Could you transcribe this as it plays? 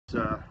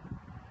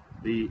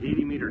The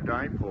 80-meter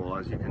dipole,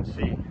 as you can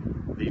see,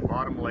 the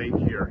bottom leg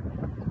here,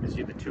 you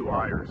see the two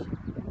wires.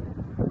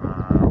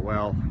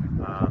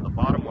 The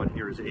bottom one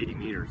here is 80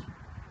 meters.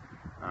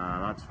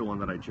 That's the one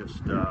that I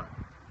just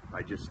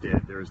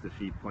did. There's the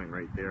feed point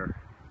right there.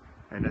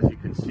 And as you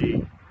can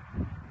see,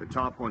 the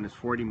top one is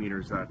 40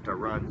 meters that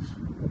runs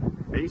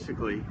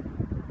basically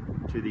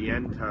to the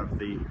end of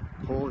the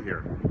pole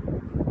here.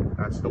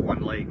 That's the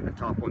one leg. The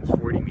top one's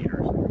 40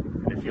 meters.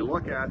 And if you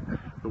look at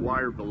the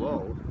wire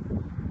below,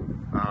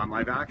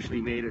 I've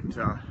actually made it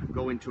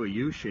go into a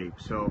U shape.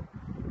 So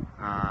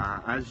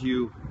as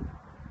you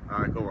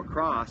go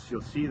across,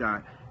 you'll see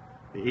that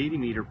the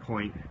 80-meter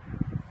point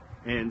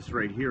ends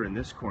right here in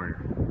this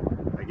corner.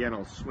 Again,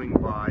 I'll swing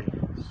by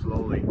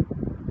slowly.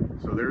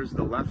 So there's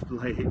the left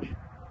leg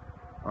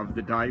of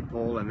the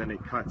dipole, and then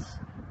it cuts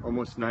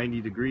almost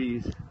 90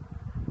 degrees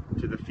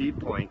to the feed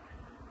point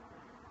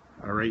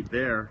right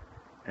there.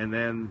 And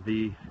then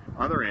the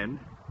other end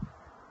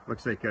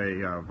looks like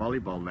a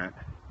volleyball net.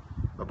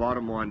 The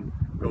bottom one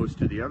goes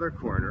to the other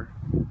corner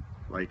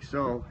like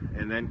so,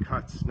 and then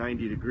cuts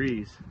 90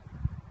 degrees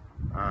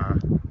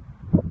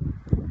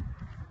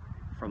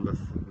from the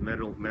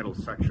metal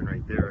section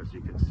right there, as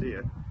you can see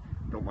it.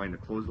 Don't mind the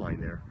clothesline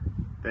there.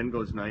 Then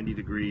goes 90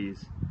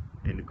 degrees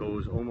and it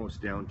goes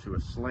almost down to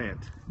a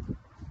slant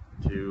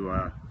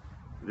to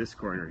this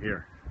corner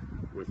here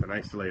with an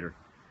isolator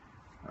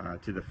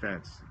to the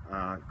fence.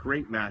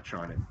 Great match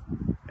on it.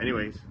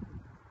 Anyways,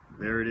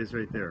 there it is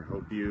right there.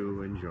 Hope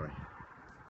you enjoy.